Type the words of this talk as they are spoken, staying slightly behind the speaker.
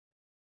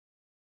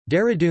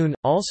Dehradun,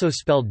 also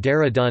spelled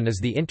Dehradun, is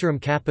the interim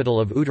capital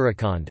of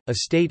Uttarakhand, a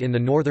state in the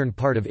northern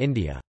part of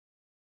India.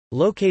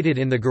 Located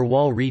in the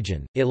Garhwal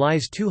region, it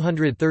lies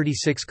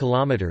 236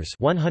 kilometers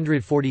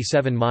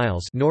 (147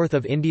 miles) north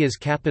of India's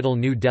capital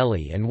New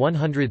Delhi and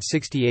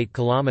 168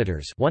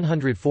 kilometers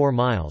 (104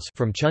 miles)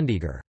 from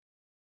Chandigarh.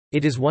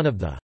 It is one of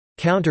the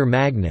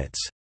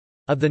counter-magnets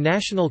of the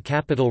National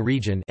Capital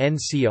Region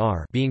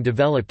 (NCR), being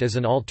developed as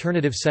an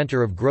alternative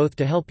center of growth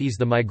to help ease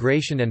the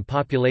migration and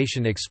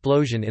population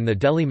explosion in the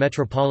Delhi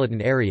metropolitan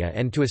area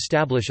and to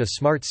establish a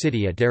smart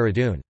city at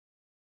Dehradun.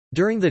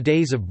 During the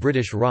days of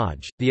British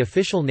Raj, the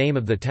official name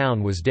of the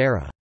town was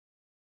Dehra.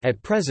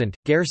 At present,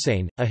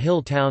 Gairsain, a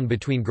hill town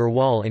between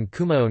Garhwal and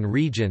Kumaon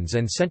regions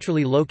and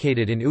centrally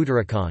located in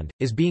Uttarakhand,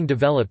 is being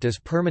developed as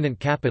permanent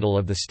capital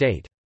of the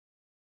state.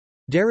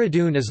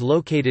 Dehradun is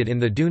located in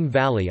the Doon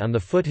Valley on the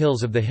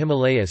foothills of the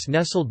Himalayas,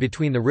 nestled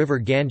between the river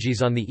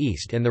Ganges on the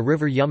east and the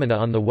river Yamuna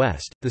on the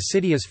west. The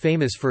city is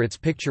famous for its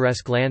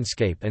picturesque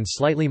landscape and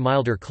slightly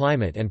milder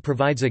climate and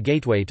provides a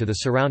gateway to the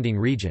surrounding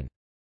region.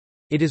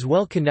 It is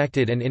well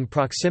connected and in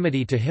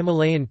proximity to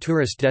Himalayan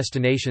tourist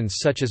destinations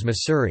such as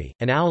Mussoorie,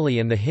 and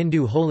Auli and the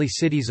Hindu holy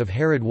cities of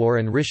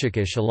Haridwar and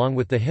Rishikesh, along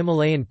with the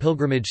Himalayan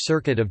pilgrimage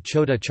circuit of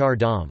Chota Char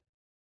Dham.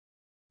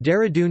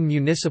 Dehradun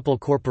Municipal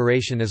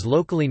Corporation is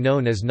locally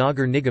known as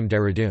Nagar Nigam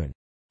Dehradun.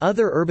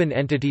 Other urban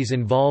entities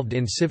involved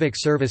in civic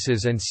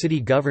services and city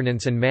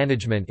governance and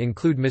management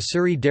include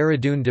Mussoorie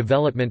Dehradun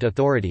Development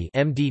Authority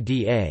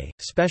 (MDDA),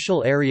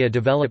 Special Area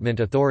Development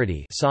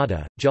Authority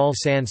 (SADA), Jal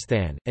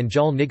Sansthan, and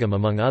Jal Nigam,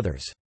 among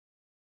others.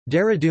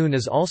 Dehradun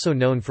is also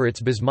known for its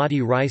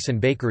basmati rice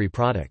and bakery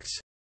products.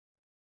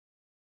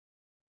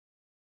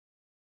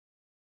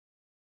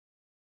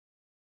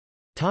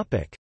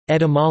 Topic: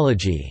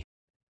 Etymology.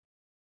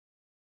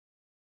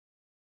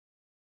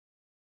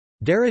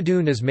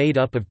 Dehradun is made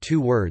up of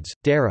two words.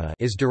 Dehra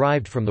is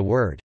derived from the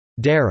word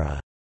dera,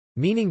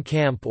 meaning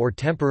camp or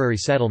temporary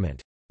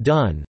settlement.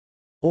 Dun,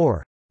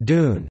 or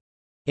dun,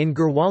 in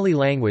Garhwali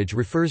language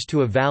refers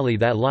to a valley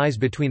that lies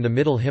between the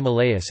Middle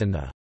Himalayas and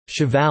the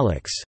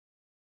Shivaliks.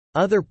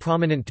 Other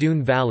prominent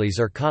dune valleys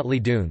are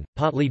Kotli Dune,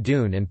 Patli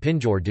Dune and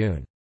Pinjore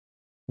Dune.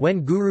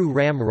 When Guru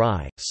Ram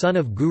Rai, son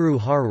of Guru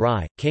Har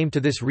Rai, came to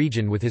this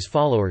region with his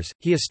followers,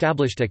 he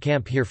established a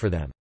camp here for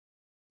them.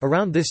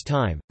 Around this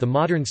time, the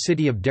modern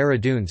city of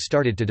Dehradun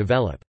started to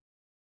develop.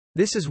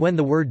 This is when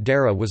the word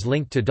Dehra was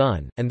linked to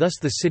Dun, and thus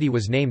the city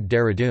was named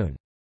Dehradun.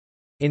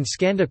 In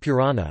Skanda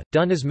Purana,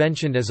 Dun is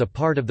mentioned as a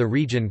part of the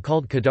region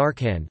called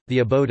Kedarkhand, the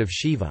abode of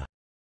Shiva.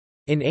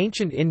 In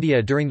ancient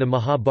India during the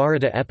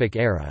Mahabharata epic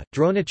era,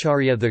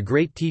 Dronacharya, the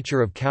great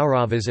teacher of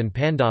Kauravas and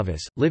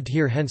Pandavas, lived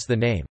here, hence the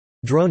name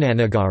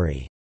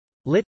Dronanagari,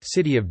 lit.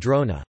 City of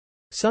Drona.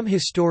 Some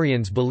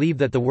historians believe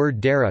that the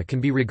word Dehra can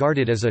be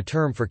regarded as a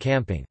term for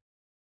camping.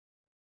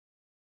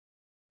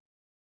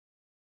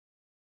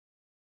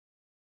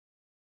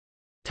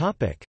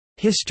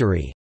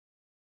 History.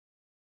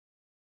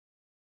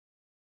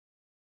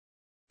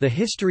 The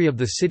history of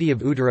the city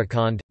of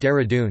Uttarakhand,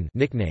 Dehradun,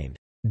 nicknamed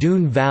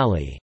Doon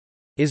Valley,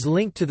 is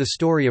linked to the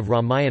story of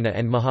Ramayana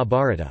and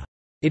Mahabharata.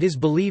 It is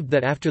believed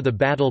that after the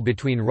battle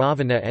between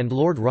Ravana and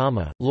Lord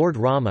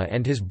Rama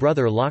and his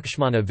brother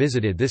Lakshmana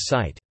visited this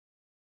site.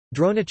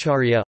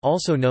 Dronacharya,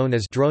 also known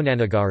as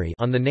Dronanagari,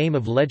 on the name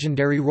of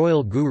legendary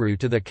royal guru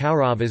to the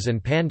Kauravas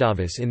and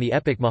Pandavas in the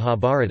epic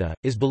Mahabharata,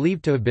 is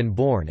believed to have been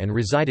born and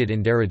resided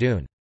in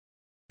Dehradun.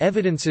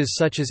 Evidences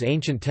such as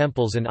ancient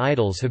temples and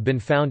idols have been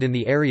found in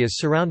the areas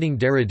surrounding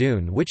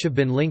Dehradun which have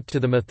been linked to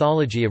the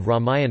mythology of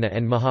Ramayana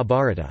and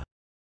Mahabharata.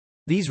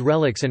 These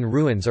relics and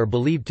ruins are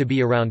believed to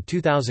be around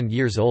 2,000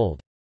 years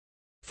old.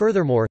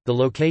 Furthermore, the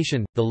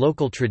location, the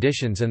local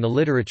traditions and the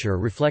literature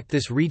reflect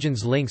this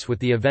region's links with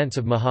the events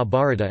of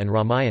Mahabharata and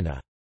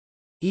Ramayana.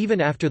 Even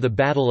after the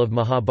Battle of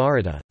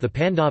Mahabharata, the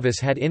Pandavas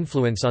had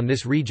influence on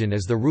this region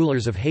as the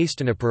rulers of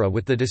Hastinapura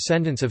with the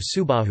descendants of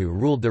Subahu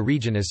ruled the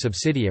region as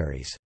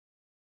subsidiaries.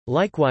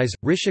 Likewise,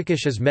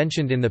 Rishikesh is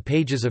mentioned in the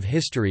pages of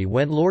history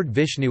when Lord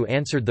Vishnu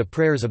answered the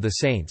prayers of the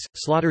saints,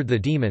 slaughtered the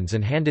demons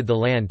and handed the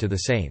land to the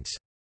saints.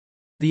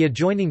 The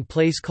adjoining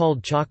place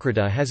called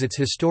Chakrata has its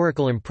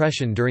historical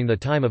impression during the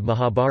time of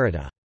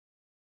Mahabharata.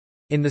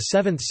 In the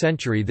 7th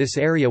century this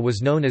area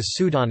was known as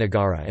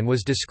Sudanagara and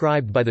was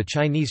described by the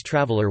Chinese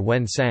traveller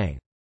Wen Sang.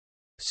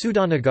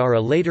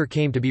 Sudanagara later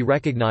came to be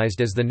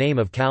recognized as the name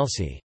of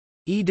Kalsi.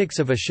 Edicts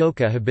of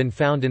Ashoka have been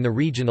found in the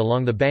region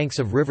along the banks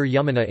of river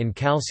Yamuna in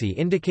Kalsi,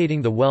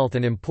 indicating the wealth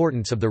and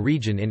importance of the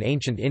region in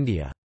ancient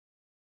India.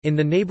 In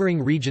the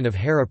neighbouring region of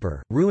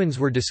Haripur, ruins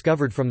were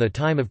discovered from the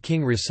time of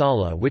King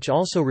Risala which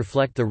also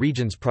reflect the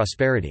region's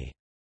prosperity.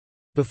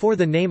 Before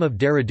the name of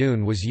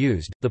Dehradun was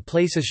used, the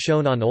place is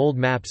shown on old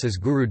maps as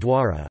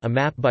Gurudwara, a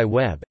map by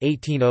Webb,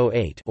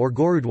 1808, or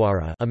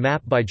Gorudwara, a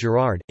map by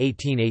Gerard,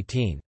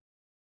 1818.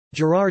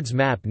 Gerard's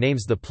map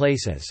names the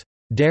place as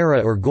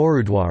Dehra or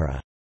Gorudwara.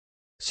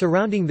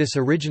 Surrounding this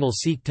original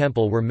Sikh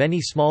temple were many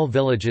small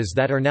villages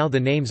that are now the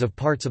names of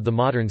parts of the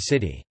modern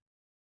city.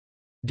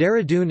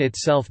 Dehradun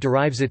itself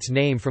derives its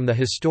name from the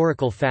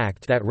historical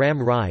fact that Ram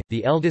Rai,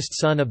 the eldest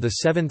son of the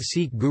 7th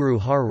Sikh Guru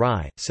Har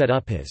Rai, set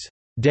up his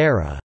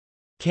Dehra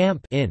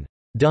camp in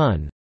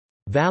Dun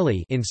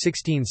Valley in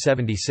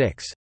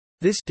 1676.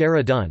 This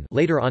Dehradun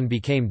later on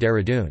became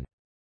Dehradun.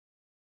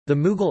 The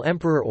Mughal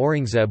Emperor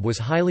Aurangzeb was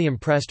highly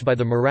impressed by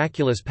the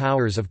miraculous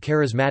powers of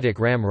charismatic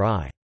Ram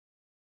Rai.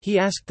 He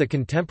asked the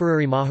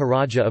contemporary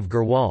Maharaja of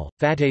Garhwal,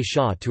 Fateh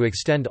Shah, to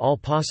extend all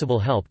possible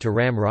help to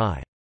Ram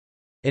Rai.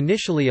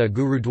 Initially a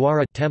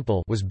Gurudwara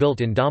temple was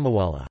built in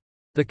Damawala.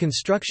 The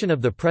construction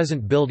of the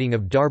present building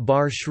of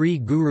Darbar Shri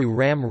Guru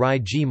Ram Rai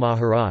Ji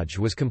Maharaj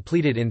was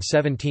completed in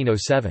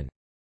 1707.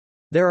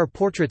 There are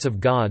portraits of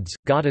gods,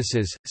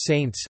 goddesses,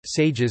 saints,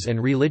 sages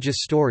and religious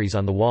stories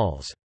on the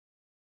walls.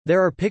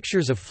 There are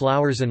pictures of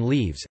flowers and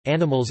leaves,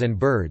 animals and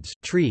birds,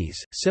 trees,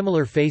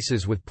 similar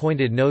faces with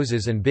pointed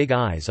noses and big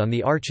eyes on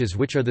the arches,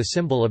 which are the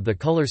symbol of the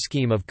color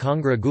scheme of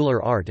Kangra Gular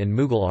art and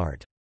Mughal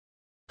art.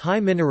 High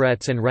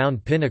minarets and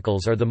round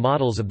pinnacles are the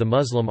models of the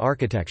Muslim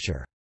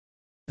architecture.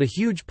 The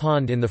huge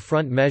pond in the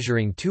front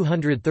measuring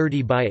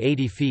 230 by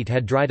 80 feet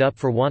had dried up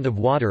for want of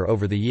water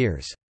over the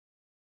years.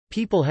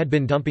 People had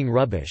been dumping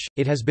rubbish.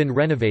 It has been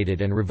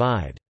renovated and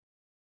revived.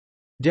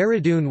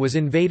 Dehradun was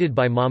invaded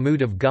by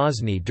Mahmud of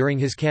Ghazni during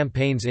his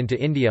campaigns into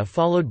India,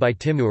 followed by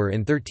Timur in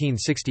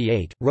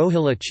 1368,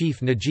 Rohilla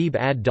chief Najib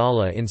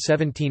ad-Dawla in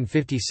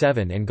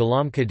 1757 and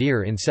Ghulam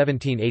Qadir in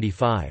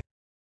 1785.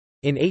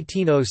 In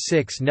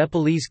 1806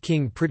 Nepalese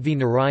King Prithvi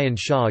Narayan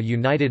Shah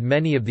united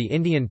many of the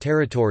Indian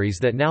territories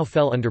that now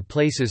fell under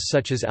places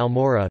such as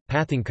Almora,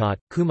 Pathankot,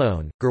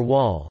 Kumaon,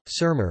 Garhwal,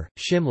 Sirmur,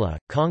 Shimla,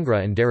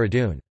 Kangra and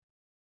Dehradun.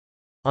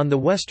 On the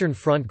western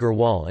front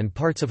Garhwal and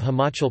parts of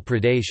Himachal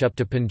Pradesh up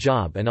to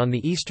Punjab, and on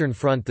the eastern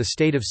front the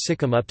state of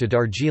Sikkim up to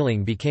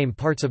Darjeeling became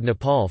parts of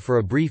Nepal for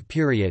a brief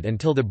period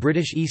until the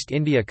British East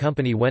India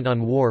Company went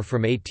on war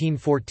from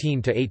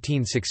 1814 to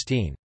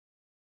 1816.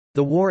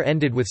 The war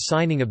ended with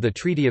signing of the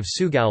Treaty of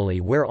Sugauli,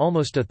 where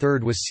almost a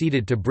third was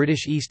ceded to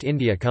British East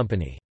India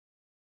Company.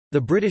 The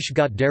British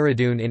got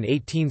Dehradun in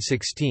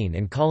 1816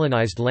 and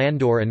colonised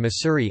Landore and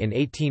Mussoorie in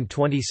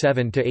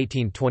 1827 to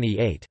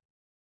 1828.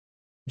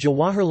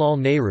 Jawaharlal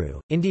Nehru,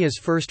 India's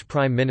first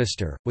Prime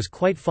Minister, was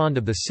quite fond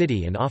of the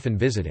city and often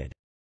visited.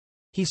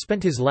 He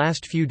spent his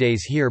last few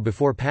days here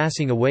before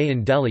passing away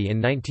in Delhi in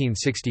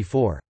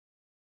 1964.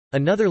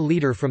 Another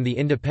leader from the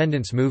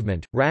independence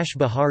movement, Rash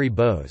Behari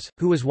Bose,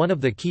 who was one of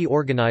the key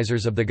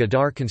organisers of the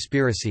Ghadar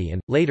conspiracy and,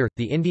 later,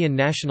 the Indian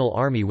National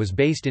Army, was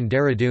based in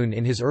Dehradun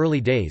in his early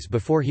days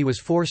before he was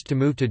forced to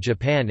move to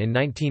Japan in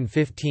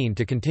 1915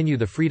 to continue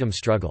the freedom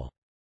struggle.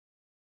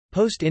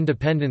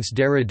 Post-independence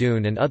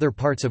Dehradun and other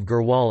parts of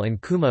Garhwal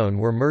and Kumaon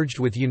were merged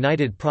with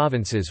United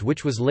Provinces,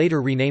 which was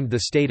later renamed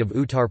the state of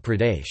Uttar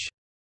Pradesh.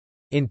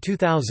 In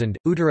 2000,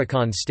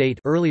 Uttarakhand state,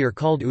 earlier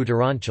called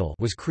Uttaranchal,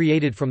 was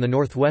created from the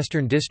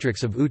northwestern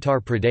districts of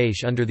Uttar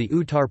Pradesh under the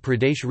Uttar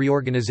Pradesh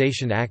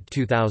Reorganisation Act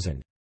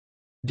 2000.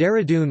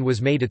 Dehradun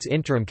was made its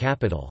interim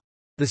capital.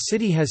 The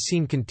city has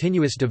seen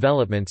continuous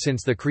development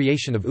since the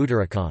creation of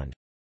Uttarakhand.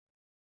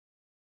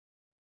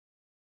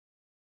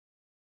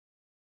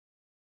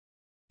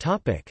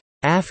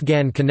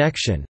 Afghan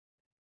Connection.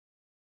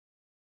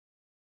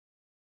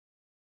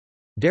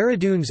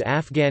 Dehradun's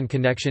Afghan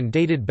connection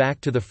dated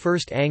back to the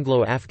First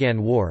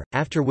Anglo-Afghan War,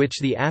 after which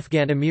the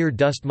Afghan Emir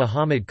Dost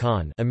Muhammad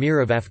Khan, Emir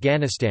of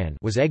Afghanistan,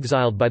 was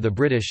exiled by the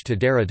British to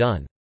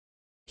Dehradun.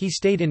 He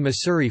stayed in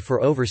Mussoorie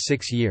for over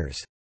 6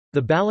 years.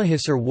 The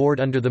Balahisar ward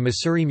under the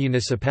Mussoorie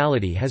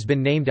municipality has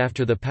been named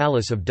after the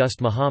palace of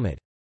Dost Muhammad.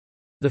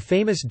 The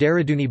famous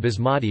Dehraduni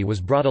basmati was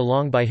brought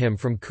along by him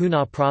from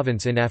Kunar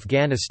province in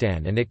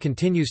Afghanistan, and it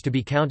continues to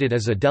be counted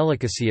as a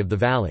delicacy of the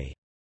valley.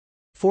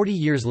 40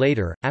 years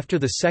later, after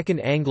the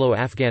Second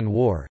Anglo-Afghan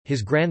War,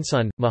 his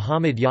grandson,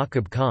 Muhammad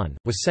Yaqub Khan,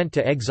 was sent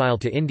to exile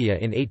to India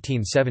in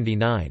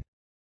 1879.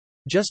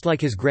 Just like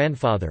his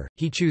grandfather,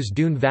 he chose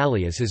Doon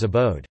Valley as his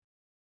abode.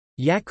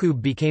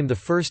 Yaqub became the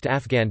first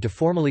Afghan to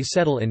formally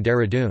settle in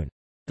Dehradun.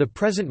 The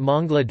present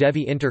Mongla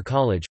Devi Inter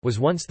College was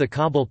once the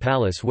Kabul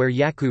palace where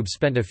Yaqub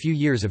spent a few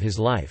years of his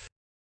life.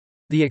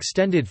 The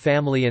extended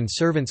family and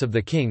servants of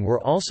the king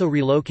were also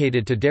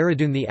relocated to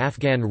Dehradun. The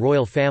Afghan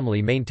royal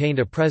family maintained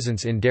a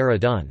presence in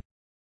Dehradun.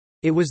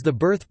 It was the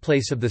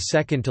birthplace of the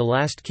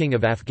second-to-last king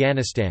of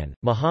Afghanistan,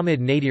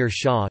 Muhammad Nadir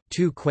Shah.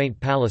 Two quaint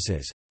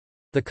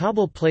palaces—the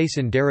Kabul Place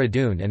in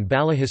Dehradun and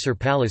Balahisar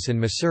Palace in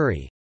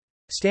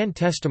Mussoorie—stand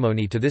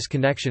testimony to this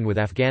connection with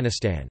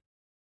Afghanistan.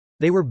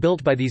 They were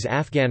built by these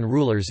Afghan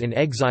rulers in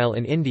exile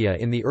in India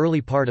in the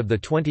early part of the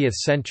 20th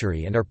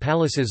century, and our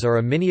palaces are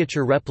a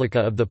miniature replica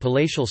of the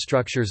palatial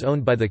structures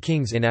owned by the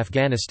kings in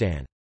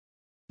Afghanistan.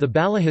 The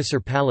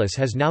Balahisar Palace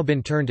has now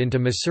been turned into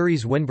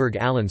Mussoorie's Winburg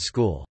Allen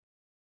School.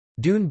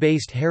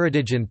 Doon-based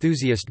heritage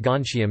enthusiast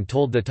Ghanshyam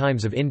told the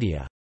Times of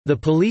India, "The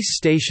police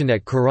station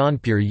at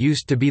Karanpur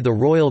used to be the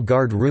Royal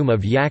Guard room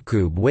of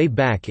Yaqub way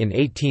back in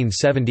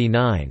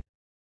 1879.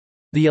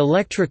 The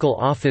electrical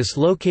office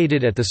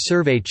located at the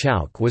Survey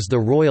Chowk was the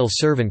royal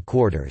servant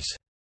quarters.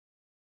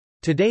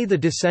 Today the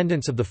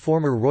descendants of the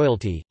former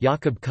royalty,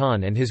 Yaqub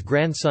Khan and his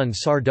grandson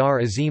Sardar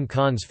Azim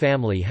Khan's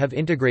family have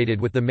integrated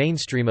with the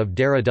mainstream of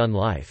Dehradun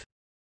life.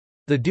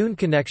 The Doon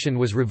connection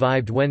was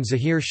revived when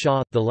Zahir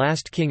Shah, the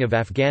last king of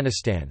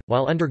Afghanistan,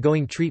 while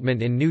undergoing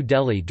treatment in New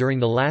Delhi during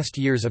the last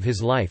years of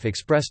his life,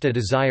 expressed a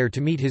desire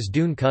to meet his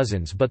Doon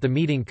cousins, but the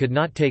meeting could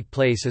not take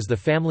place as the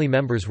family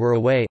members were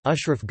away.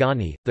 Ashraf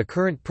Ghani, the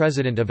current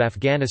president of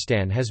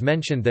Afghanistan, has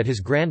mentioned that his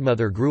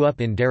grandmother grew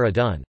up in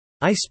Dehradun.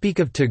 "I speak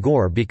of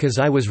Tagore because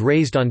I was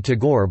raised on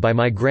Tagore by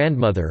my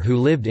grandmother who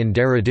lived in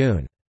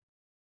Dehradun."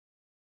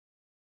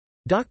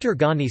 Dr.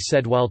 Ghani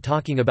said while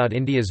talking about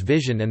India's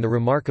vision and the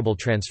remarkable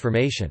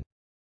transformation.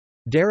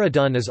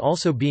 Dehradun is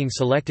also being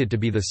selected to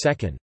be the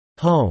second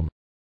home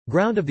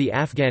ground of the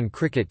Afghan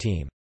cricket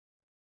team.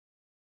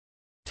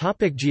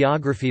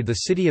 Geography. The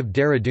city of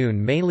Dehradun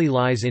mainly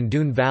lies in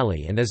Doon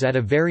Valley and is at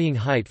a varying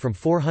height from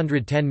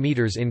 410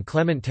 metres in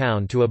Clement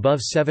Town to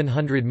above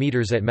 700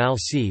 metres at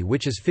Malsi,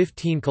 which is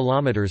 15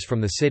 kilometres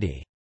from the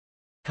city.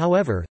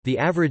 However, the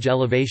average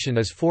elevation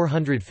is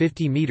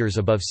 450 metres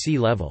above sea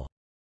level.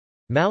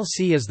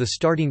 Malsi is the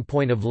starting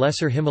point of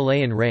Lesser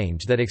Himalayan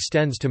range that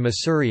extends to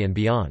Mussoorie and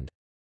beyond.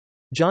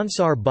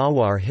 Jansar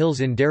Bawar Hills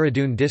in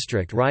Dehradun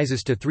district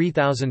rises to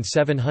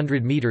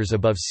 3,700 metres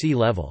above sea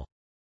level.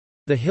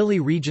 The hilly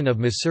region of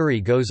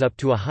Mussoorie goes up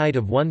to a height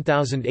of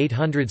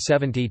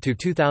 1,870 to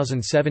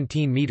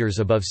 2,017 metres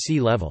above sea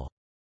level.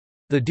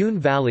 The Doon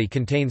Valley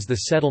contains the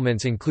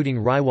settlements including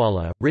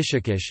Raiwala,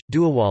 Rishikesh,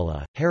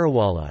 Duawala,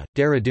 Harawala,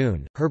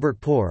 Dehradun,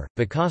 Herbertpur,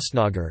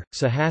 Vikasnagar,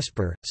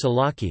 Sahaspur,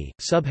 Salaki,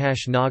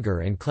 Subhash Nagar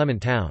and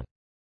Clement Town.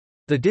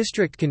 The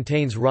district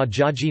contains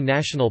Rajaji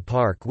National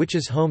Park, which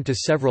is home to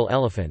several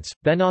elephants,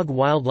 Benag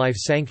Wildlife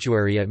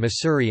Sanctuary at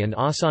Mussoorie and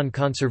Asan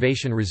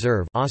Conservation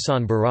Reserve,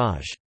 Asan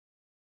Barrage.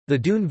 The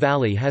Doon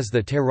Valley has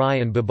the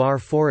Terai and Babar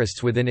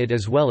forests within it,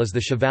 as well as the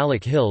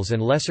Shivalik Hills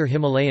and Lesser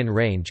Himalayan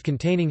range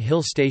containing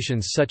hill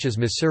stations such as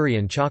Mussoorie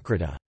and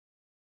Chakrata.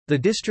 The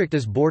district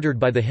is bordered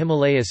by the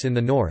Himalayas in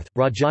the north,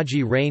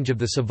 Rajaji Range of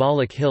the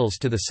Shivalik Hills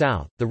to the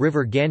south, the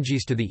river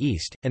Ganges to the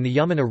east, and the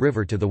Yamuna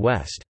River to the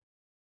west.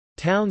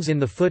 Towns in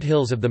the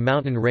foothills of the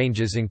mountain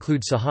ranges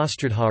include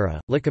Sahastradhara,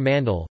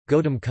 Likamandal,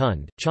 Gautam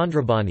Kund,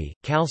 Chandrabani,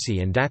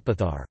 Kalsi and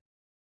Dakpathar.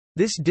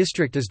 This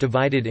district is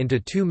divided into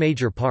two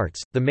major parts,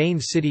 the main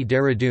city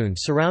Dehradun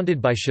surrounded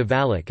by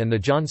Shivalik and the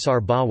Jansar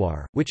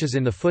Bawar, which is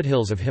in the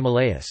foothills of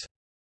Himalayas.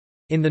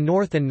 In the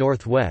north and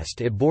northwest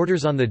it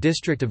borders on the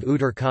district of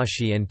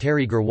Uttarkashi and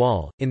Tehri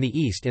Garhwal, in the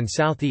east and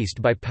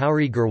southeast by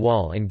Pauri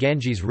Garhwal and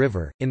Ganges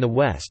River, in the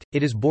west,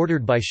 it is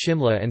bordered by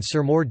Shimla and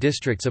Sirmaur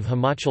districts of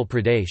Himachal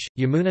Pradesh,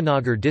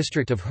 Yamunanagar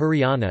district of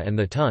Haryana and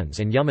the Tons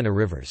and Yamuna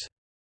rivers.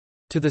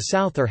 To the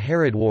south are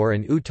Haridwar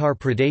and Uttar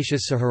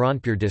Pradesh's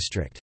Saharanpur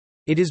district.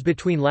 It is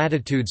between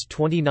latitudes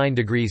 29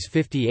 degrees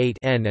 58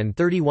 N and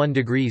 31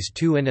 degrees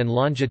 2 N and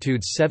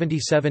longitudes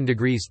 77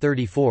 degrees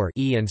 34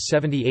 E and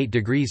 78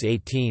 degrees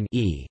 18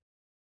 E.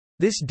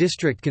 This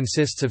district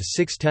consists of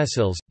 6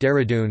 tehsils,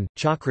 Dehradun,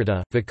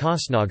 Chakrata,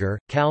 Vikasnagar,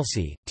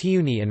 Kalsi,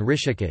 Tiuni and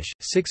Rishikesh,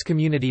 6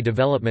 community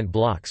development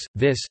blocks,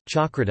 Vis,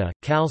 Chakrata,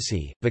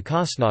 Kalsi,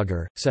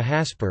 Vikasnagar,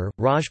 Sahaspur,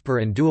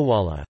 Rajpur and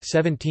Duawala,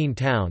 17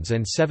 towns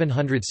and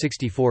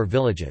 764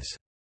 villages.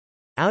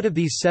 Out of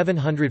these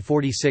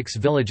 746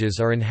 villages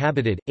are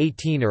inhabited,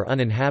 18 are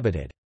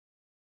uninhabited.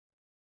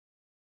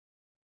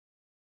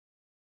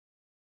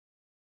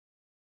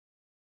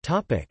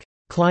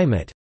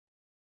 Climate.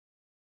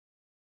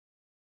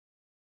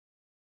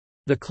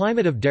 The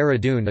climate of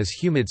Dehradun is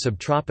humid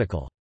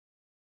subtropical.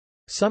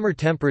 Summer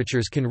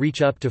temperatures can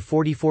reach up to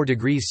 44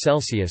 degrees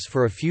Celsius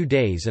for a few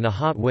days and a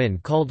hot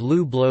wind called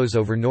Lu blows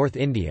over North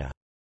India.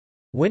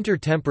 Winter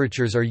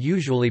temperatures are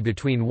usually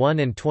between 1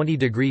 and 20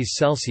 degrees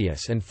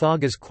Celsius and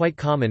fog is quite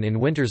common in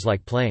winters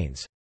like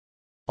plains.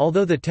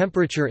 Although the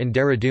temperature in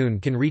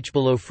Dehradun can reach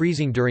below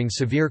freezing during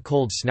severe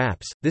cold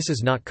snaps, this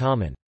is not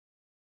common.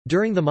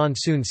 During the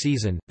monsoon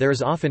season, there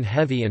is often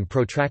heavy and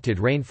protracted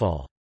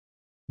rainfall.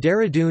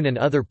 Dehradun and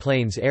other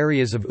plains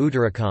areas of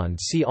Uttarakhand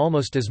see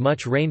almost as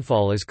much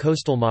rainfall as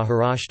coastal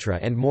Maharashtra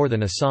and more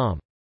than Assam.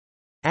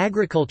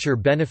 Agriculture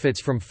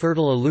benefits from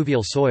fertile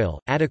alluvial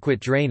soil, adequate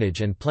drainage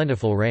and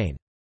plentiful rain.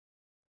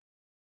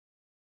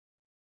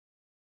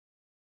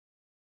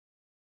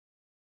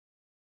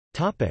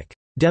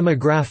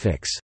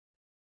 Demographics.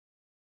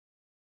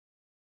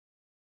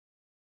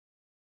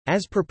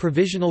 As per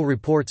provisional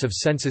reports of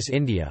Census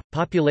India,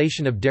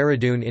 population of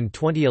Dehradun in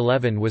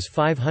 2011 was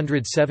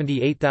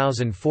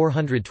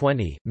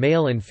 578,420,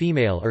 male and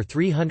female are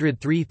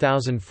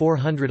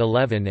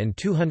 303,411 and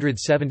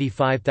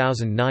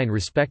 275,009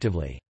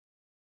 respectively.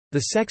 The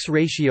sex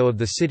ratio of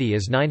the city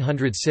is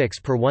 906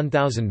 per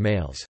 1,000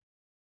 males.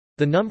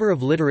 The number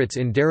of literates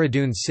in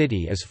Dehradun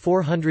city is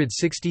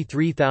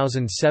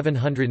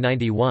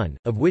 463,791,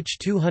 of which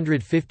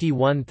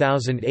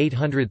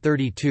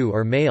 251,832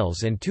 are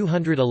males and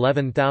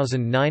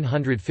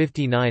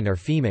 211,959 are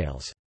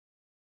females.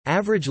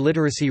 Average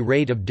literacy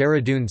rate of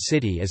Dehradun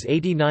city is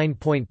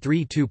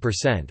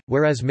 89.32%,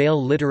 whereas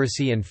male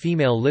literacy and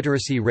female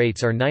literacy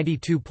rates are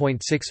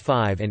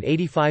 92.65 and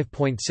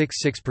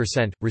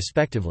 85.66%,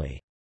 respectively.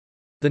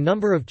 The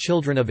number of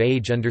children of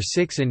age under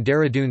 6 in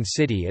Dehradun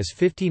city is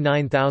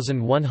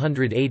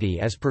 59,180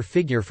 as per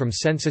figure from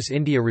Census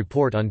India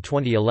report on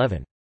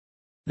 2011.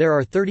 There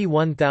are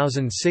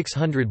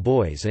 31,600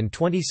 boys and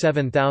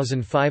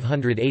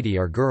 27,580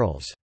 are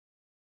girls.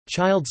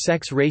 Child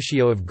sex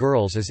ratio of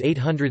girls is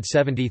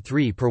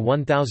 873 per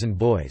 1,000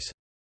 boys.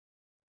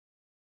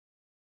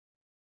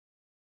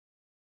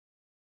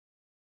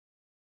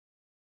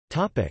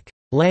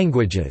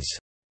 Languages.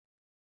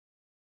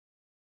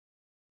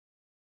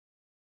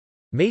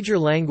 Major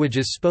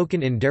languages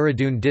spoken in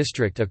Dehradun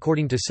district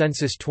according to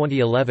Census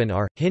 2011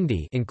 are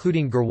Hindi,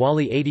 including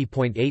Garhwali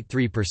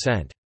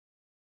 80.83%.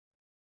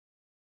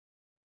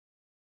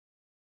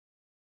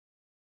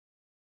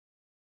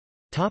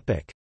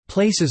 Topic: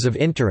 Places of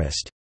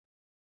interest.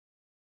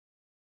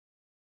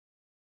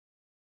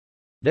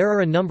 There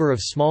are a number of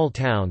small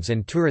towns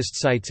and tourist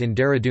sites in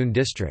Dehradun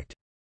district.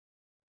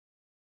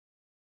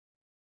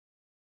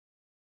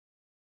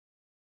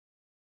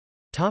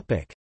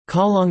 Topic: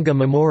 Khalanga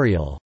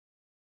Memorial.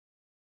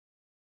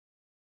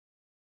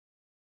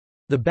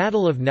 The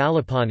Battle of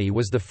Nalapani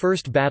was the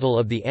first battle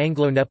of the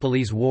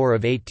Anglo-Nepalese War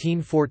of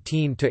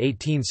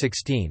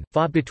 1814–1816,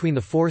 fought between the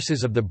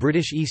forces of the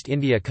British East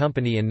India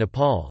Company and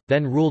Nepal,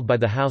 then ruled by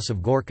the House of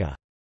Gorkha.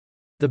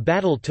 The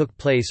battle took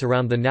place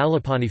around the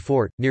Nalapani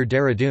fort, near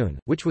Dehradun,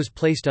 which was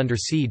placed under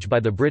siege by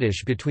the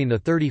British between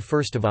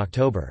 31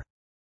 October.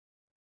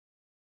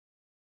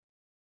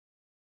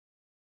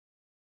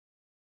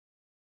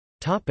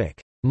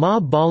 Ma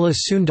Bala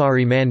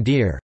Sundari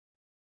Mandir.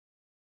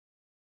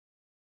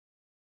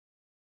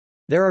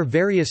 There are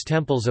various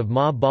temples of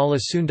Ma Bala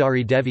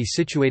Sundari Devi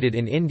situated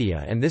in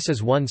India, and this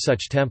is one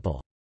such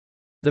temple.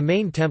 The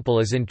main temple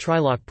is in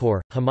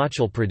Trilokpur,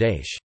 Himachal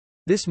Pradesh.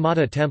 This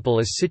Mata temple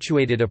is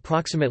situated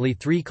approximately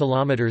 3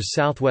 km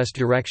southwest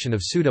direction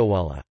of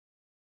Sudawala.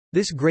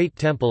 This great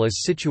temple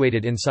is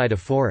situated inside a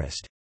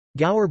forest.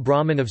 Gaur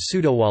Brahmin of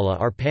Sudawala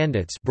are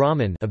Pandits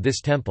Brahmin of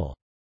this temple.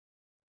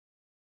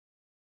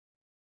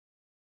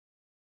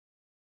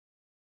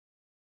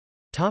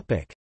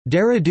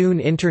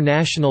 Dehradun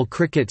International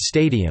Cricket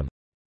Stadium.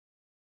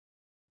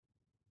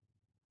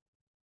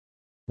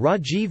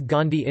 Rajiv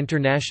Gandhi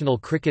International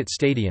Cricket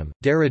Stadium,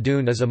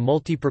 Dehradun is a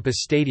multipurpose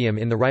stadium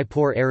in the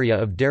Raipur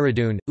area of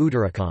Dehradun,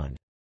 Uttarakhand.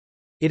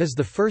 It is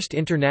the first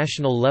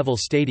international level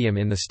stadium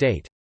in the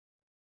state.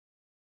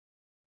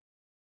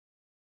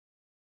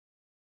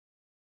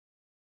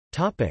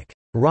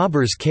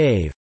 Robbers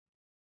Cave.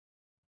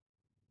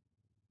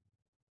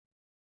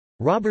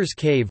 Robbers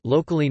Cave,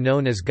 locally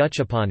known as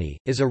Guchapani,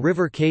 is a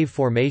river cave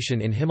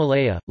formation in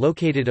Himalaya,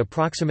 located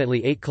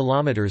approximately 8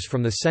 km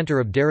from the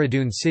centre of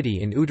Dehradun city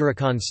in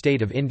Uttarakhand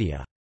state of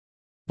India.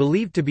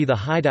 Believed to be the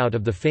hideout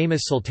of the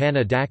famous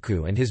Sultana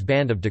Daku and his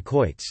band of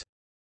dacoits.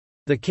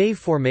 The cave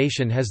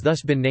formation has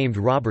thus been named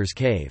Robbers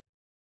Cave.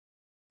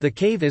 The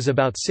cave is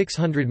about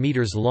 600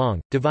 meters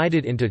long,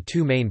 divided into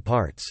 2 main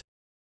parts.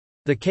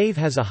 The cave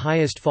has a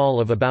highest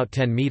fall of about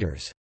 10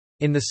 meters.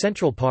 In the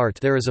central part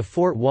there is a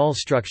fort wall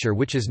structure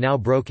which is now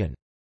broken.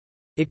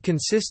 It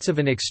consists of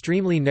an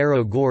extremely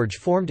narrow gorge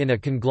formed in a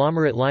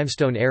conglomerate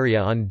limestone area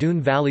on Doon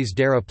Valley's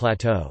Dera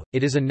Plateau.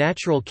 It is a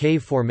natural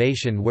cave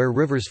formation where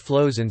rivers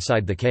flows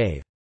inside the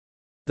cave.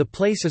 The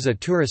place is a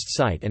tourist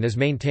site and is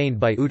maintained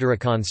by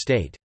Uttarakhand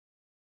state.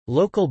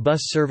 Local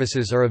bus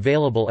services are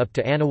available up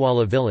to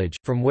Anawala village,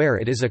 from where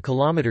it is a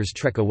kilometer's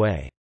trek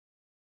away.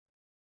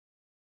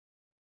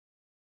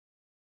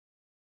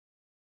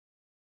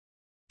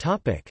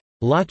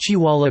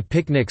 Lacchiwala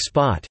picnic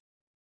spot.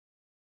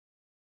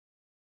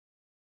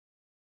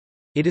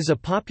 It is a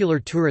popular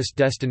tourist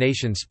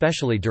destination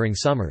specially during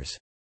summers.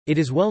 It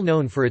is well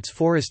known for its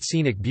forest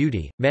scenic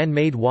beauty,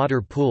 man-made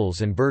water pools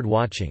and bird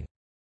watching.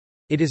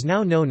 It is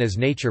now known as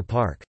Nature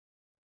Park.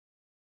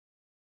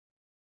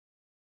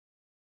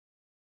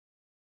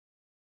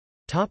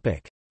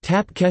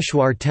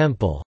 Tapkeshwar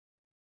Temple.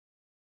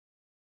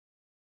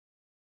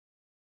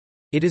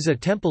 It is a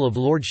temple of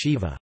Lord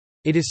Shiva.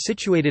 It is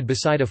situated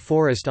beside a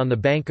forest on the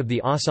bank of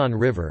the Asan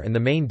River, and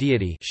the main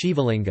deity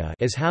Shivalinga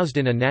is housed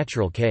in a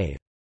natural cave.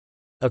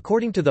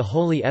 According to the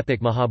holy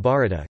epic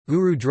Mahabharata,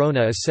 Guru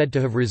Drona is said to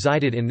have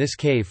resided in this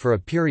cave for a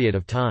period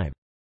of time.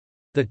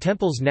 The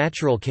temple's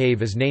natural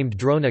cave is named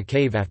Drona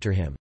Cave after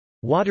him.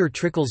 Water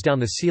trickles down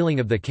the ceiling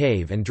of the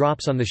cave and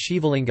drops on the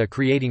Shivalinga,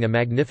 creating a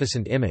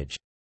magnificent image.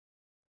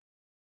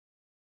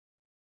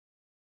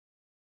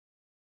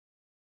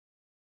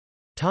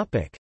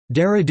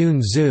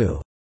 Dehradun Zoo.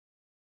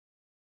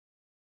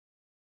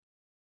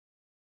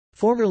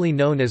 Formerly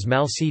known as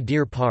Malsi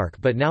Deer Park,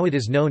 but now it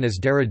is known as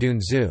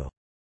Dehradun Zoo.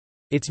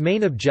 Its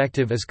main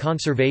objective is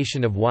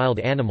conservation of wild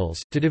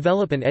animals, to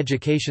develop an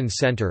education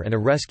center and a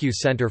rescue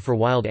center for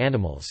wild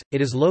animals.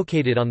 It is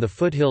located on the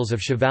foothills of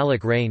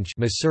Shivalik Range,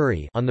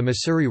 Mussoorie, on the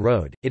Mussoorie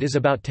Road. It is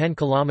about 10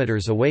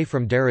 km away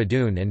from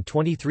Dehradun and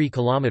 23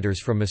 km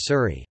from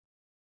Mussoorie.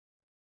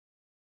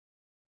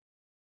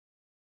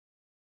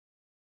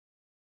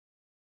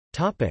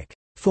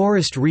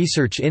 Forest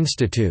Research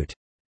Institute.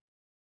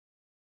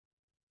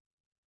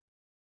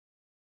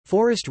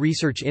 Forest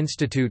Research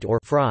Institute or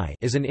FRI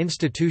is an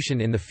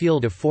institution in the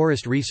field of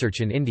forest research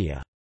in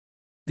India.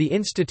 The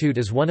institute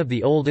is one of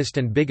the oldest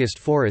and biggest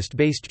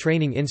forest-based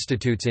training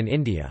institutes in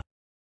India.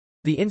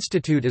 The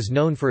institute is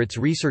known for its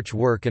research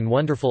work and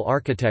wonderful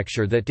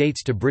architecture that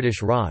dates to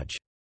British Raj.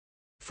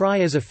 FRI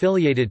is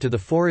affiliated to the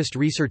Forest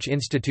Research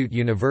Institute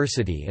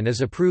University and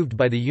is approved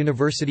by the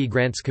University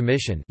Grants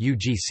Commission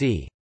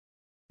 (UGC).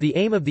 The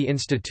aim of the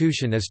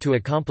institution is to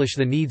accomplish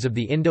the needs of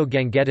the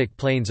Indo-Gangetic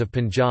plains of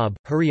Punjab,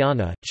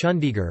 Haryana,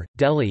 Chandigarh,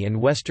 Delhi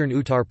and western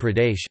Uttar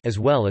Pradesh, as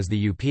well as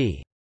the UP.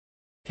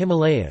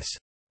 Himalayas.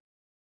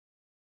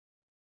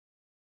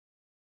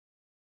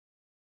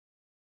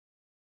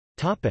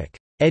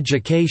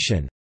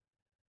 Education.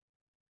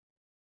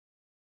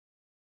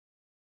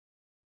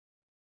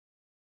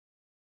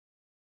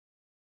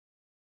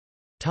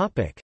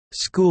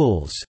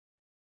 Schools.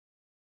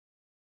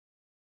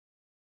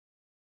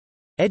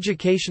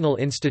 Educational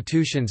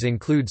institutions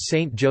include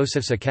St.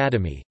 Joseph's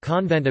Academy,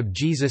 Convent of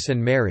Jesus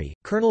and Mary,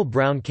 Colonel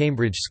Brown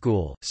Cambridge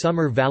School,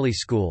 Summer Valley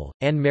School,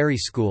 Anne Mary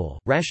School,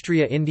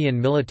 Rashtriya Indian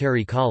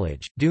Military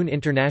College, Doon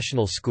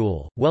International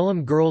School,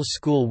 Welham Girls'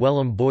 School,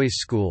 Welham Boys'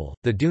 School,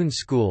 the Doon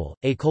School,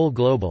 École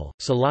Global,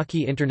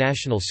 Salaki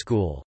International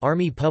School,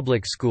 Army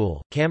Public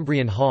School,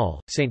 Cambrian Hall,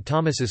 St.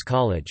 Thomas's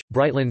College,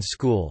 Brightlands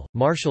School,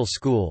 Marshall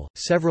School.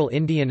 Several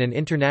Indian and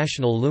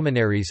international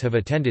luminaries have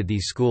attended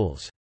these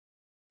schools.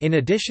 In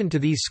addition to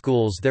these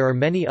schools, there are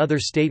many other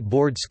state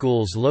board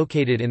schools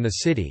located in the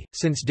city.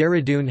 Since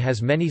Dehradun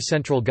has many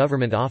central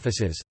government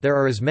offices, there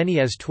are as many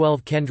as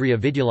 12 Kendriya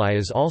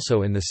Vidyalayas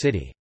also in the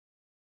city.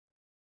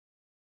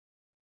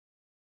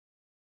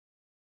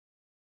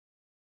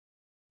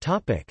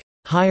 Topic: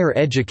 Higher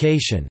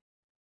education.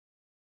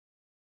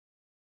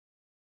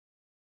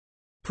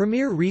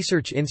 Premier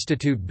research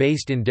institute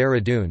based in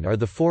Dehradun are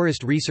the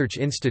Forest Research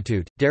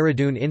Institute,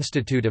 Dehradun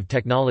Institute of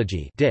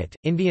Technology (DIT),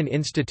 Indian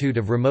Institute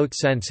of Remote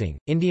Sensing,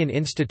 Indian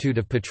Institute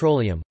of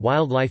Petroleum,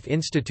 Wildlife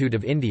Institute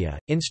of India,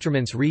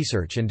 Instruments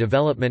Research and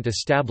Development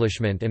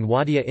Establishment and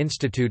Wadia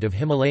Institute of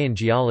Himalayan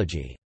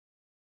Geology.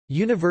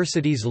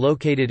 Universities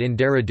located in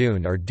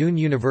Dehradun are Doon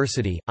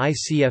University,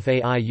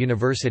 ICFAI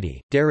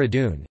University,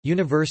 Dehradun,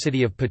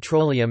 University of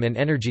Petroleum and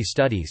Energy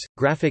Studies,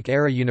 Graphic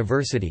Era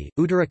University,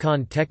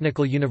 Uttarakhand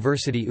Technical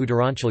University,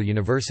 Uttaranchal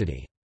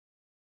University.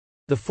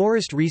 The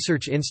Forest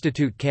Research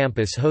Institute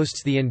campus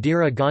hosts the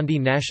Indira Gandhi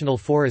National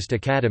Forest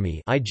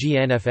Academy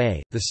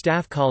 (IGNFA), the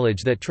staff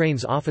college that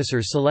trains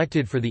officers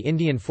selected for the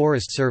Indian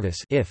Forest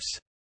Service (IFS).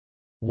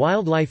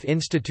 Wildlife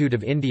Institute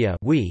of India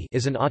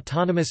is an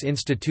autonomous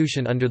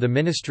institution under the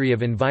Ministry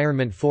of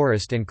Environment,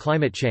 Forest and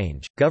Climate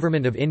Change,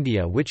 Government of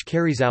India which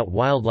carries out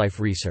wildlife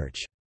research.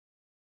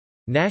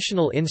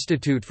 National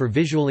Institute for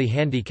Visually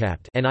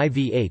Handicapped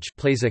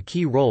plays a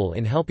key role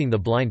in helping the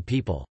blind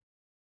people.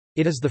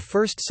 It is the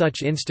first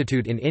such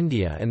institute in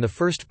India and the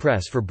first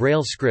press for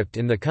Braille script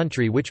in the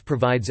country which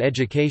provides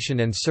education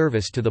and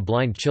service to the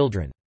blind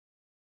children.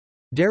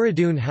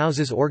 Dehradun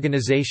houses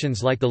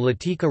organizations like the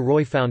Latika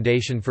Roy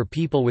Foundation for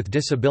people with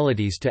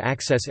disabilities to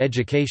access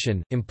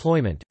education,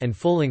 employment, and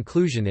full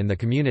inclusion in the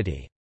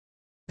community.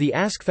 The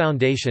Ask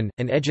Foundation,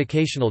 an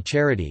educational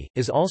charity,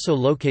 is also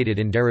located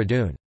in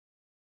Dehradun.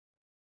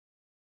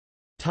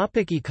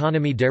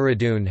 Economy.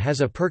 Dehradun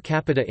has a per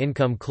capita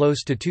income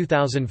close to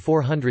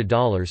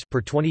 $2,400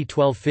 per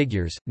 2012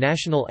 figures,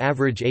 national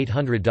average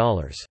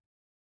 $800.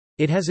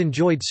 It has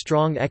enjoyed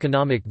strong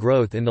economic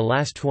growth in the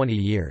last 20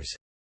 years.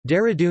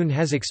 Dehradun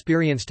has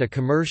experienced a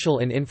commercial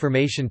and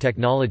information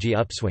technology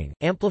upswing,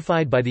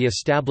 amplified by the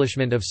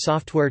establishment of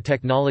Software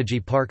Technology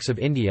Parks of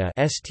India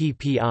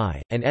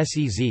 (STPI) and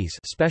SEZs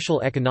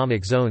 (Special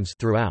Economic Zones)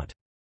 throughout.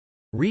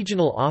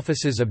 Regional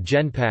offices of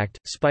Genpact,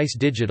 Spice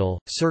Digital,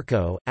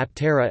 Serco,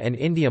 Aptera and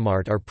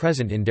IndiaMart are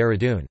present in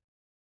Dehradun.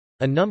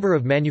 A number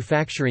of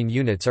manufacturing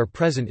units are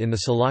present in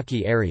the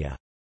Salaki area.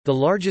 The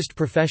largest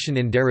profession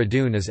in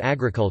Dehradun is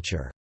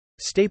agriculture.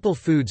 Staple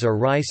foods are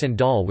rice and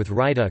dal with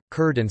raita,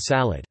 curd and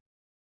salad.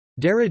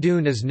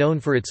 Dehradun is known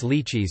for its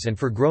lychees and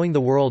for growing the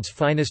world's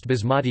finest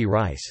basmati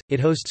rice. It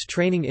hosts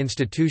training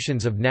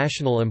institutions of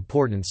national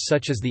importance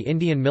such as the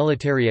Indian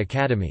Military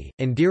Academy,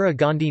 Indira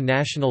Gandhi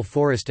National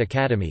Forest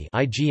Academy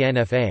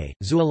 (IGNFA),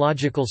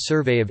 Zoological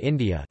Survey of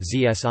India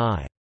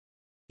 (ZSI).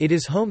 It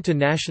is home to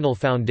national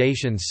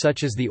foundations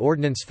such as the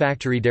Ordnance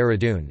Factory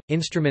Dehradun,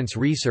 Instruments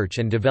Research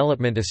and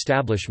Development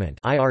Establishment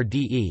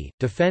 (IRDE),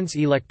 Defence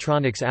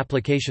Electronics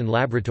Application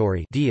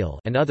Laboratory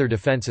 (DEAL), and other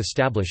defence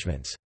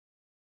establishments.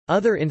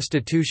 Other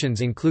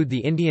institutions include the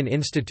Indian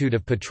Institute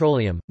of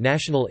Petroleum,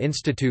 National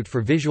Institute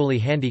for Visually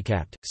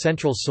Handicapped,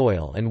 Central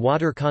Soil and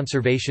Water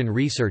Conservation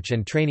Research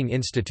and Training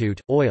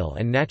Institute, Oil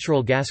and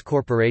Natural Gas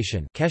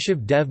Corporation,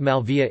 Keshav Dev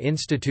Malviya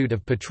Institute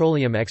of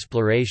Petroleum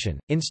Exploration,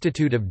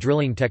 Institute of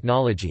Drilling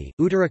Technology,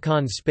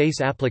 Uttarakhand Space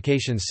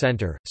Applications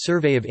Centre,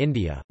 Survey of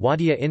India,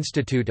 Wadia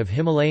Institute of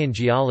Himalayan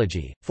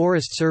Geology,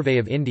 Forest Survey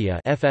of India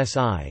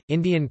 (FSI),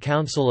 Indian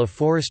Council of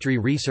Forestry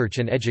Research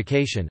and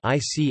Education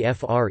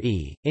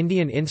 (ICFRE),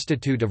 Indian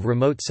Institute of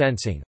Remote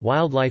Sensing,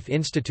 Wildlife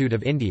Institute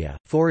of India,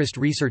 Forest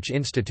Research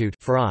Institute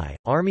 (FRI),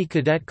 Army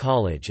Cadet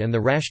College and the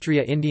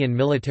Rashtriya Indian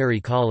Military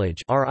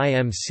College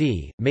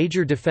 (RIMC).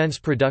 Major defence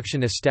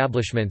production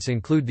establishments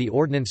include the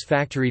Ordnance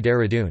Factory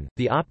Dehradun,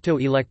 the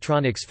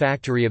Opto-Electronics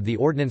Factory of the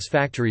Ordnance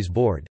Factories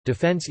Board,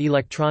 Defence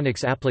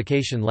Electronics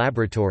Application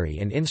Laboratory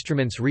and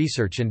Instruments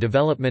Research and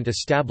Development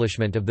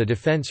Establishment of the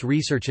Defence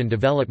Research and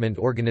Development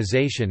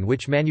Organisation,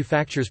 which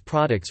manufactures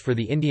products for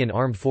the Indian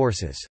Armed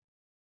Forces.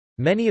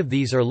 Many of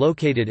these are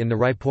located in the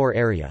Raipur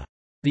area.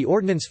 The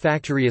Ordnance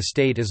Factory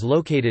estate is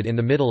located in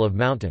the middle of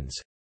mountains.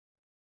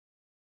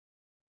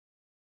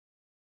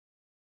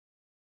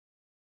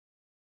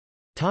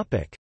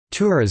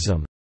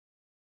 Tourism.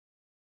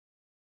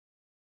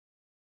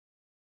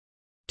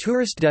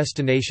 Tourist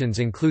destinations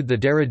include the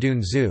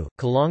Dehradun Zoo,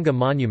 Khalanga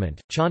Monument,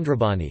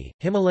 Chandrabani,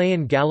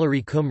 Himalayan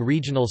Gallery Kum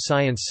Regional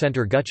Science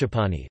Centre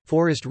Gachapani,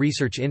 Forest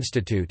Research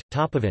Institute,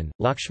 Tapovan,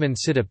 Lakshman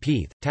Siddha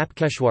Peeth,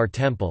 Tapkeshwar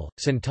Temple,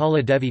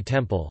 Santala Devi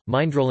Temple,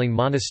 Mindroling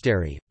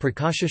Monastery,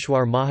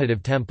 Prakasheshwar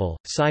Mahadev Temple,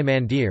 Sai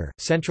Mandir,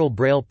 Central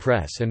Braille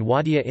Press and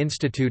Wadia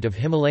Institute of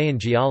Himalayan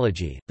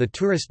Geology. The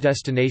tourist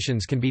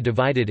destinations can be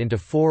divided into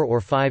 4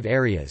 or 5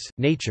 areas: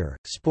 nature,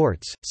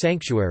 sports,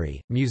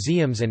 sanctuary,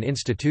 museums and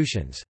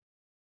institutions.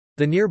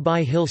 The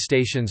nearby hill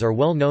stations are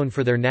well known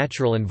for their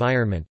natural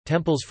environment,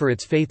 temples for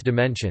its faith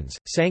dimensions,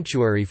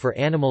 sanctuary for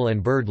animal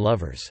and bird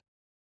lovers.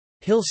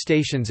 Hill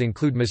stations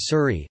include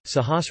Mussoorie,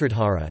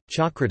 Sahasradhara,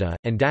 Chakrata,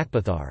 and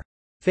Dakpathar.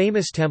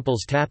 Famous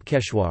temples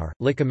Tapkeshwar,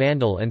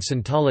 Likhamandal and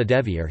Santala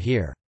Devi are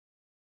here.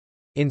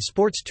 In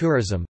sports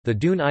tourism, the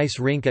Dune Ice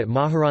Rink at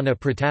Maharana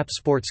Pratap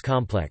Sports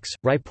Complex,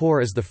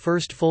 Raipur is the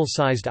first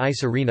full-sized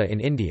ice arena in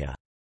India.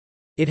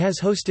 It has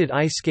hosted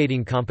ice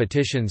skating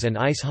competitions and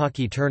ice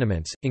hockey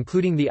tournaments,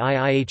 including the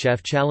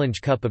IIHF Challenge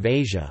Cup of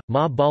Asia.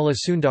 Ma Bala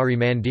Sundari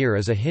Mandir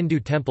is a Hindu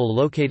temple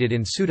located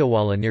in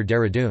Sudawala near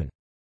Dehradun.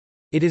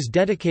 It is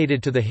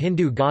dedicated to the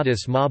Hindu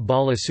goddess Ma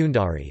Bala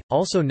Sundari,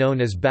 also known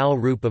as Bal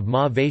Roop of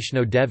Ma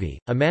Vaishno Devi,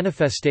 a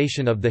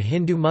manifestation of the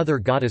Hindu mother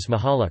goddess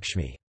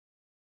Mahalakshmi.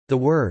 The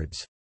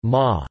words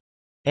Ma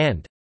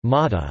and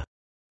Mata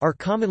are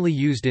commonly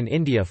used in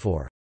India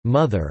for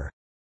mother,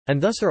 and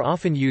thus are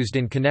often used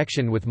in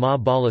connection with Ma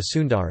Bala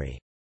Sundari.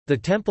 The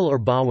temple or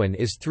Bhawan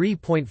is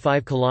 3.5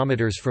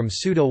 km from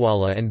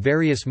Sudawala and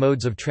various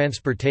modes of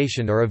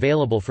transportation are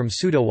available from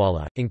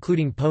Sudawala,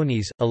 including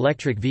ponies,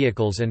 electric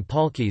vehicles and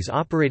palkis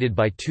operated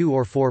by 2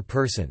 or 4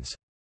 persons.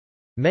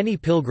 Many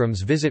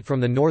pilgrims visit from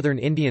the northern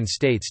Indian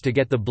states to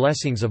get the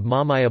blessings of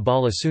Ma Maya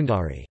Bala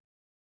Sundari.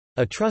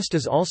 A trust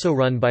is also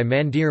run by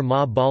Mandir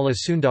Ma Bala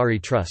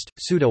Sundari Trust,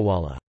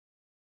 Sudawala.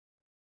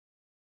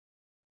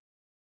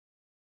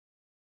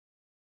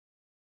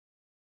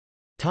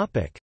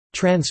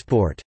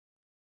 Transport.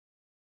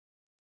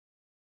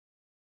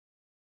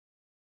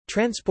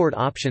 Transport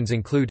options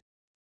include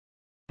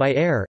by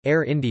air,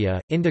 Air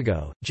India,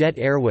 Indigo, Jet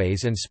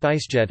Airways and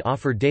SpiceJet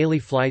offer daily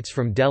flights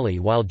from Delhi,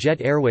 while Jet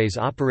Airways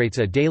operates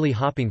a daily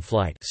hopping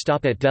flight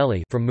stop at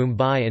Delhi from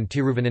Mumbai and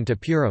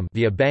Tiruvananthapuram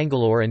via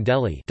Bangalore and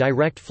Delhi,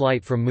 direct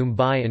flight from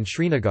Mumbai and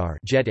Srinagar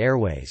Jet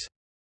Airways.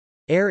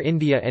 Air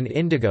India and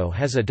Indigo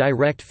has a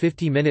direct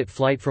 50-minute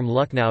flight from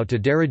Lucknow to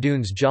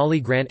Dehradun's Jolly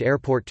Grant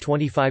Airport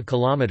 25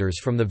 km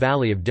from the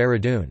valley of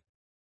Dehradun.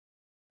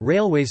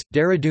 Railways –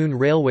 Dehradun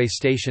Railway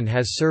Station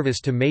has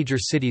service to major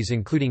cities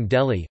including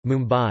Delhi,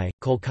 Mumbai,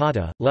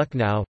 Kolkata,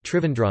 Lucknow,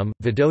 Trivandrum,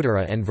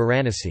 Vadodara and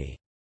Varanasi.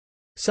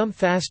 Some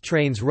fast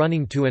trains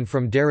running to and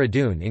from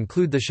Dehradun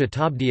include the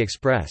Shatabdi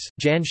Express,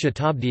 Jan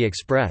Shatabdi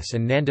Express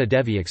and Nanda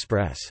Devi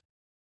Express.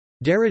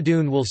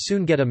 Dehradun will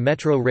soon get a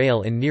metro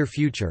rail in near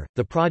future,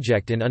 the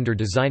project in under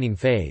designing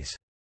phase.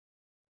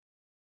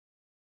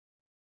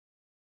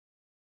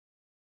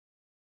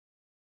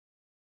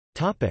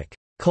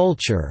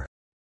 Culture.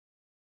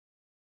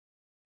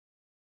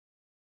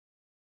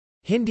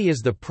 Hindi is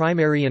the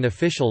primary and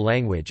official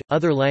language.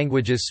 Other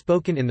languages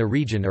spoken in the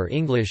region are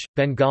English,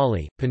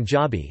 Bengali,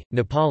 Punjabi,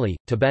 Nepali,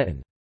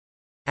 Tibetan.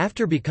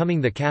 After becoming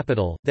the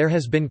capital, there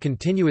has been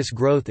continuous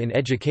growth in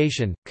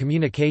education,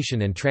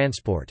 communication and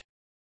transport.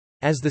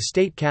 As the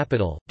state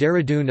capital,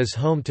 Dehradun is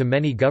home to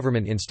many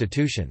government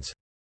institutions.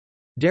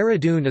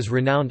 Dehradun is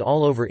renowned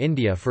all over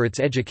India for its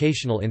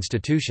educational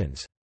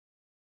institutions.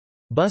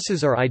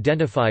 Buses are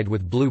identified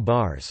with blue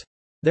bars.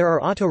 There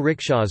are auto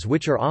rickshaws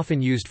which are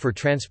often used for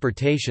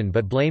transportation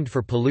but blamed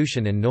for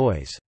pollution and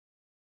noise.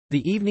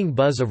 The evening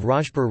buzz of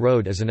Rajpur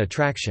Road is an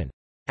attraction.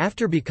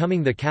 After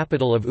becoming the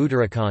capital of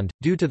Uttarakhand,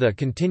 due to the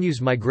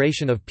continuous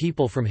migration of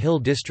people from hill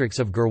districts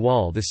of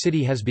Garhwal, the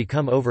city has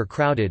become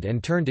overcrowded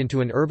and turned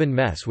into an urban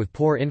mess with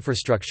poor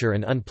infrastructure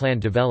and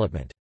unplanned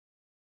development.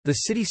 The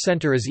city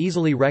centre is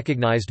easily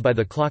recognized by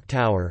the clock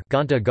tower,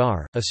 Ghanta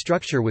Ghar, a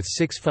structure with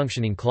 6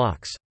 functioning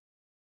clocks.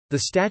 The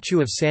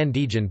statue of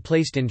Sandijan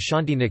placed in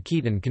Shanti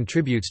Niketan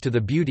contributes to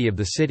the beauty of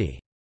the city.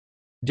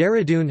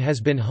 Dehradun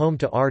has been home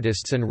to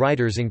artists and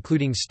writers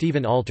including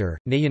Stephen Alter,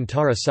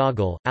 Nayantara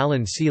Sahgal,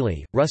 Alan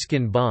Seeley,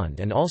 Ruskin Bond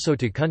and also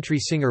to country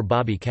singer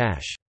Bobby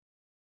Cash.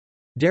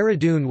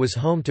 Dehradun was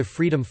home to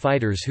freedom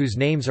fighters whose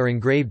names are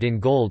engraved in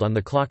gold on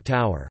the clock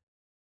tower.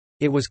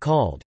 It was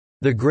called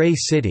the Grey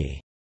City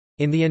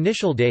in the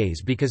initial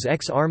days because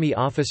ex-army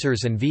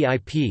officers and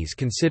VIPs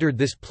considered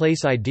this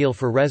place ideal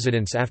for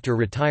residence after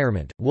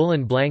retirement.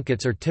 Woolen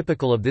blankets are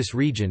typical of this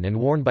region and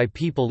worn by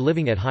people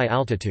living at high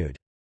altitude.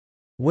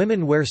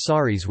 Women wear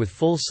saris with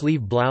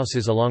full-sleeve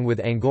blouses along with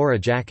angora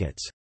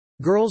jackets.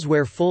 Girls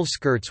wear full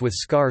skirts with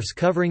scarves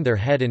covering their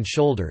head and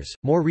shoulders.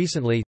 More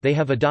recently, they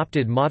have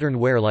adopted modern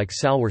wear like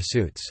salwar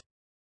suits.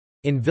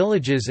 In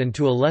villages and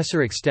to a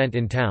lesser extent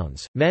in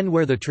towns, men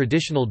wear the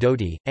traditional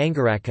dhoti,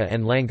 angaraka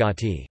and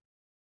langati.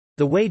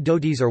 The way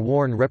dhotis are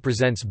worn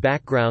represents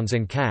backgrounds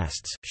and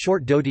castes.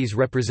 Short dhotis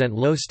represent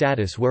low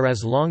status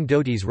whereas long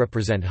dhotis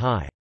represent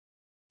high.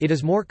 It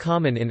is more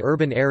common in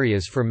urban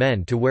areas for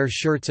men to wear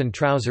shirts and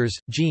trousers,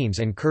 jeans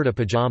and kurta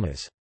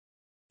pajamas.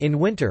 In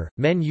winter,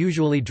 men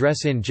usually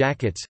dress in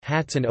jackets,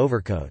 hats and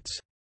overcoats.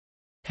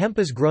 Hemp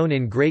is grown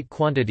in great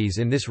quantities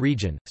in this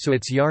region, so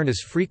its yarn is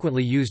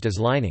frequently used as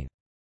lining.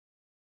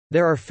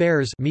 There are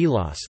fairs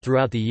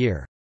throughout the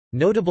year.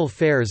 Notable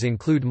fairs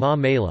include Ma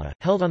Mela,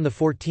 held on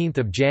 14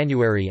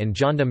 January and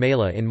Jhanda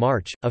Mela in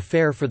March, a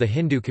fair for the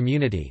Hindu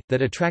community,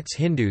 that attracts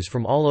Hindus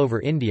from all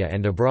over India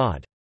and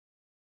abroad.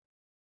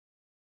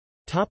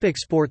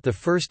 Sport. The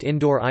first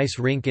indoor ice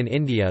rink in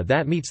India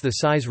that meets the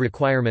size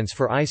requirements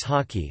for ice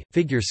hockey,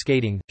 figure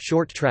skating,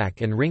 short track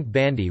and rink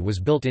bandy was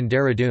built in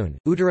Dehradun.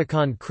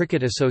 Uttarakhand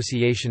Cricket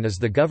Association is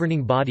the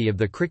governing body of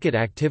the cricket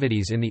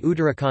activities in the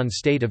Uttarakhand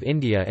state of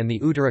India and the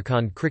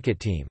Uttarakhand cricket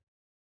team.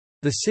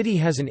 The city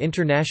has an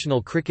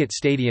international cricket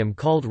stadium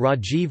called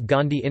Rajiv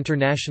Gandhi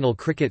International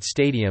Cricket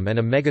Stadium and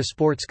a mega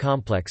sports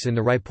complex in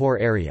the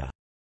Raipur area.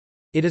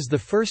 It is the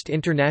first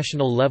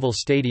international-level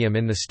stadium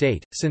in the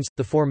state. Since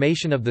the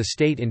formation of the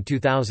state in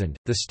 2000,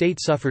 the state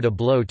suffered a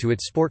blow to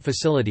its sport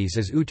facilities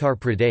as Uttar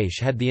Pradesh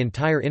had the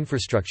entire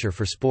infrastructure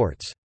for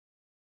sports.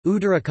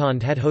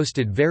 Uttarakhand had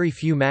hosted very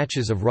few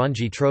matches of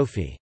Ranji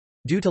Trophy.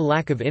 Due to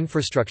lack of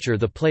infrastructure,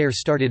 the players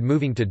started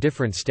moving to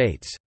different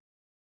states.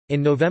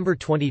 In November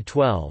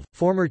 2012,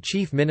 former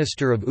Chief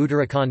Minister of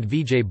Uttarakhand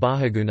Vijay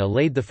Bahuguna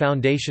laid the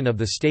foundation of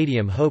the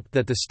stadium, hoped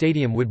that the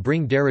stadium would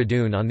bring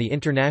Dehradun on the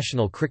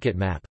international cricket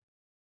map.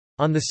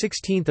 On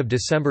 16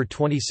 December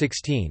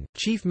 2016,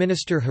 Chief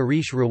Minister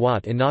Harish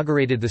Rawat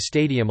inaugurated the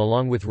stadium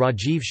along with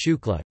Rajiv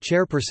Shukla,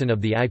 chairperson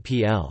of the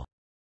IPL.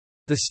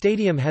 The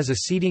stadium has a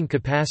seating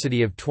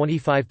capacity of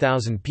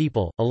 25,000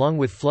 people, along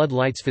with flood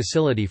lights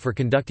facility for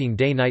conducting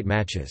day-night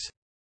matches.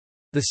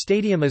 The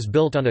stadium is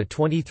built on a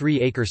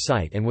 23-acre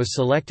site and was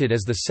selected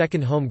as the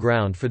second home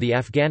ground for the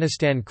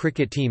Afghanistan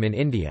cricket team in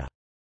India.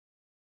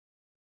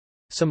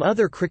 Some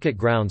other cricket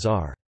grounds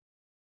are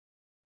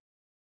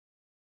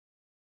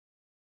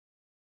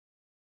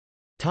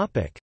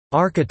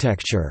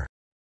Architecture.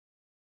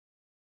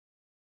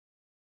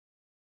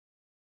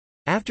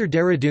 After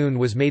Dehradun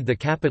was made the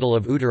capital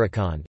of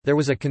Uttarakhand, there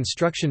was a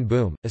construction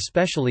boom,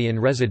 especially in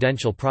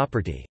residential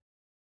property.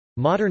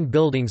 Modern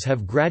buildings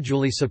have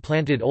gradually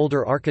supplanted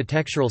older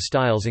architectural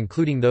styles,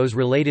 including those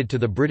related to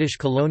the British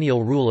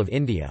colonial rule of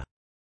India.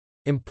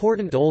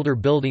 Important older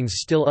buildings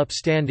still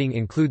upstanding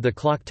include the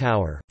Clock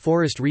Tower,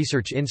 Forest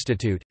Research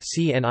Institute,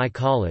 CNI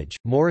College,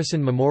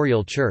 Morrison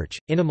Memorial Church,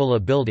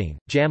 Inamullah Building,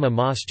 Jama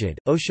Masjid,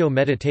 Osho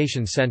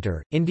Meditation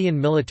Center,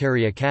 Indian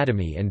Military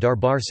Academy and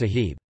Darbar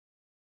Sahib.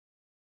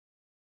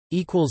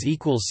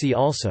 See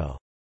also